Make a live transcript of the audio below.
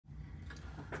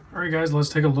All right, guys, let's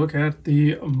take a look at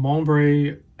the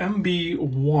Monbrey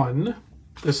MB1.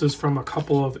 This is from a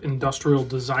couple of industrial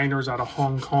designers out of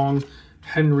Hong Kong,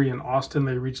 Henry and Austin.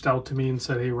 They reached out to me and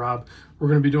said, hey, Rob, we're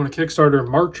going to be doing a Kickstarter in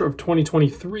March of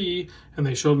 2023, and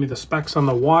they showed me the specs on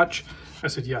the watch. I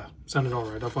said, yeah, send it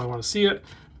over. I definitely want to see it.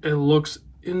 It looks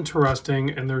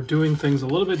interesting, and they're doing things a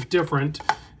little bit different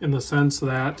in the sense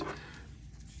that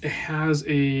it has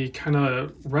a kind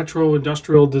of retro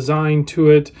industrial design to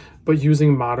it, but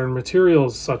using modern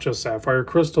materials such as sapphire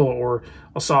crystal or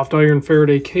a soft iron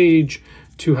Faraday cage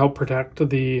to help protect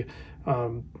the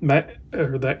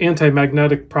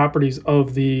anti-magnetic properties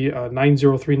of the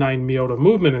 9039 Miyota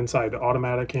movement inside,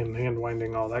 automatic and hand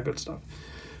winding, all that good stuff.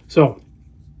 So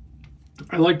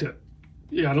I liked it.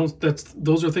 Yeah,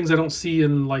 those are things I don't see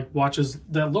in like watches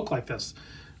that look like this.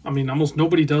 I mean, almost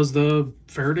nobody does the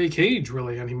Faraday cage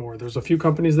really anymore. There's a few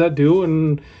companies that do,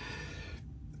 and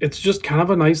it's just kind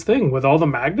of a nice thing with all the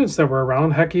magnets that were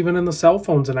around. Heck, even in the cell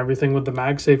phones and everything with the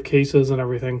MagSafe cases and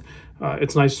everything,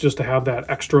 it's nice just to have that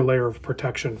extra layer of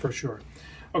protection for sure.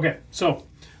 Okay, so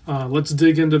let's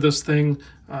dig into this thing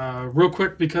real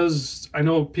quick, because I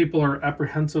know people are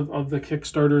apprehensive of the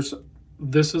Kickstarters.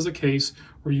 This is a case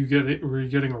where you're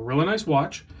getting a really nice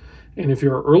watch, and if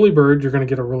you're an early bird, you're going to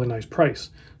get a really nice price.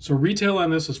 So retail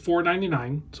on this is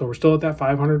 $4.99. So we're still at that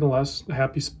 500 or less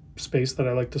happy space that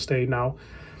I like to stay now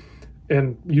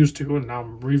and used to, and now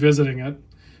I'm revisiting it.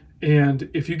 And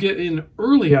if you get in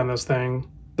early on this thing,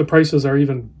 the prices are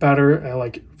even better, at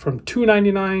like from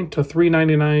 $2.99 to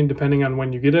 $3.99, depending on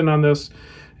when you get in on this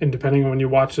and depending on when you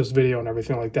watch this video and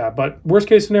everything like that. But worst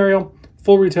case scenario,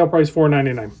 full retail price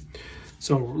 $4.99.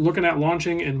 So we're looking at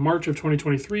launching in March of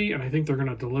 2023, and I think they're going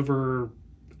to deliver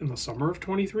in the summer of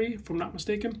 23, if I'm not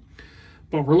mistaken.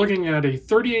 But we're looking at a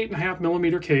 38.5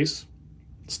 millimeter case,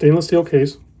 stainless steel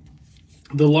case.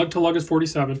 The lug to lug is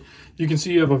 47. You can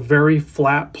see you have a very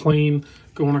flat plane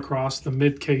going across the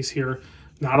mid case here.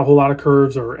 Not a whole lot of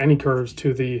curves or any curves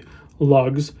to the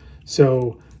lugs.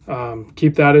 So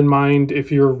keep that in mind.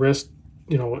 If your wrist,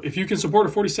 if you can support a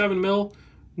 47 mil,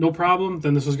 no problem,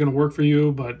 then this is going to work for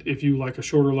you. But if you like a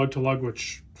shorter lug to lug,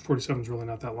 which 47 is really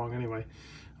not that long anyway,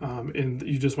 and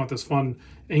you just want this fun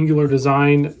angular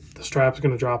design, the strap's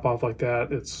going to drop off like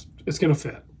that. It's going to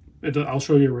fit. I'll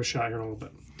show you a wrist shot here in a little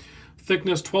bit.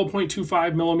 Thickness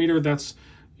 12.25 millimeter. That's,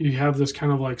 you have this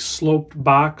kind of like sloped,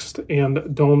 boxed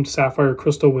and domed sapphire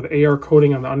crystal with AR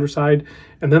coating on the underside,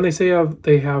 and then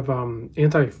they have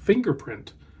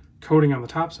anti-fingerprint coating on the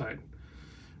top side.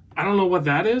 I don't know what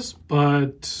that is,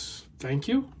 but thank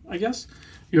you, I guess.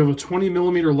 You have a 20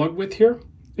 millimeter lug width here,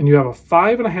 and you have a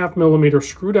 5.5 millimeter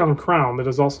screw down crown that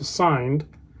is also signed.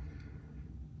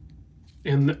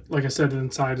 And like I said,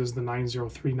 inside is the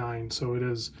 9039, so it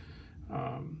is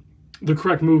the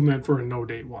correct movement for a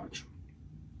no-date watch.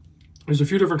 There's a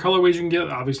few different colorways you can get.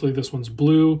 Obviously, this one's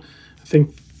blue. I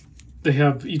think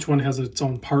each one has its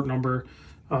own part number,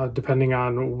 depending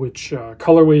on which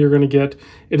colorway you're going to get.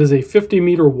 It is a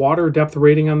 50-meter water depth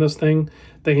rating on this thing.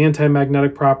 The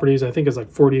anti-magnetic properties, I think, is like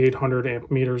 4,800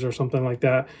 amp meters or something like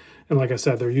that. And like I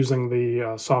said, they're using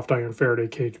the soft iron Faraday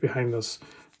cage behind this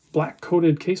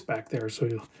black-coated case back there.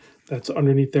 So that's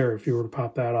underneath there if you were to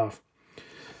pop that off.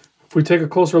 If we take a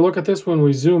closer look at this, when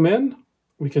we zoom in,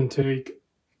 we can take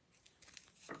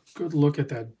a good look at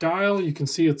that dial. You can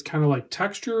see it's kind of like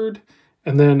textured.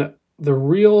 And then the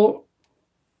real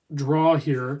draw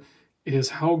here is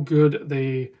how good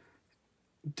they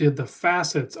did the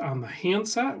facets on the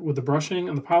handset with the brushing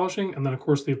and the polishing, and then of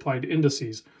course the applied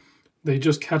indices. They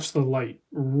just catch the light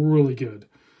really good.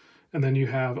 And then you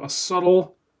have a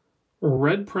subtle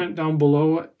red print down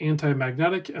below,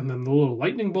 anti-magnetic, and then the little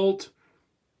lightning bolt.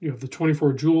 You have the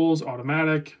 24 jewels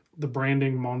automatic, the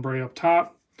branding Monbrey up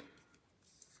top.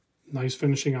 Nice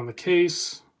finishing on the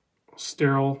case,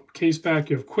 sterile case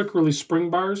back. You have quick release spring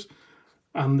bars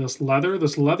on this leather.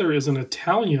 This leather is an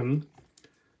Italian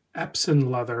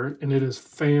Epson leather, and it is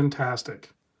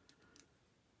fantastic.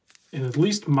 And at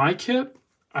least my kit,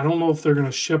 I don't know if they're going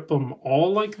to ship them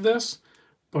all like this,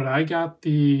 but I got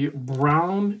the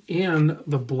brown and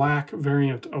the black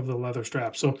variant of the leather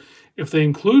strap. So if they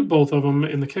include both of them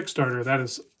in the Kickstarter,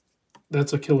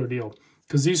 that's a killer deal,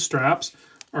 because these straps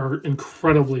are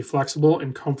incredibly flexible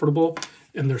and comfortable,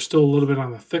 and they're still a little bit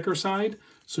on the thicker side,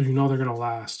 so you know they're going to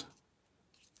last.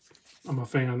 I'm a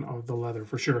fan of the leather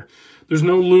for sure. There's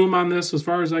no loom on this as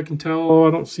far as I can tell. Oh,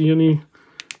 I don't see any.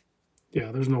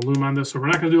 Yeah, there's no loom on this, so we're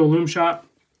not going to do a loom shot,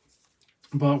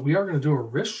 but we are going to do a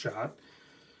wrist shot,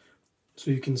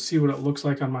 so you can see what it looks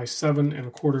like on my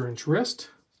 7¼ inch wrist.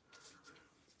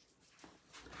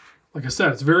 Like I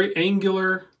said, it's very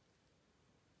angular,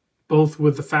 both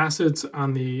with the facets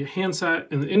on the handset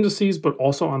and the indices, but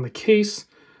also on the case.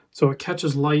 So it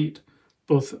catches light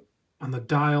both on the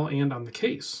dial and on the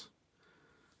case.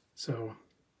 So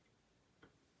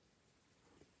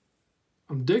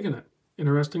I'm digging it.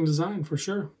 Interesting design for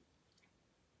sure.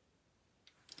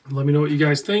 Let me know what you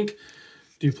guys think.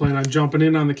 Do you plan on jumping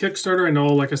in on the Kickstarter? I know,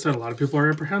 like I said, a lot of people are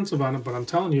apprehensive on it, but I'm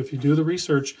telling you, if you do the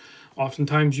research,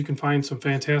 oftentimes you can find some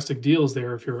fantastic deals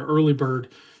there if you're an early bird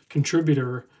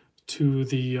contributor to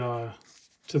the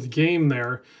game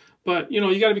there. But, you know,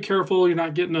 you got to be careful. You're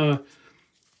not getting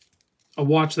a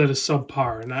watch that is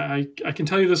subpar. And I can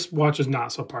tell you this watch is not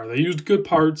subpar. They used good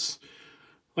parts.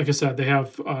 Like I said, they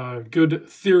have good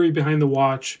theory behind the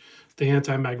watch, the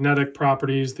anti-magnetic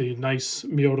properties, the nice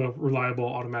Miyota reliable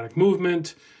automatic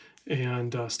movement,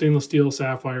 and stainless steel,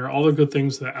 sapphire, all the good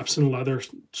things. The Epson leather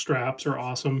straps are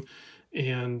awesome,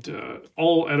 and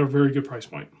all at a very good price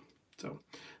point. So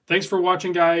thanks for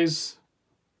watching, guys,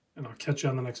 and I'll catch you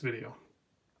on the next video.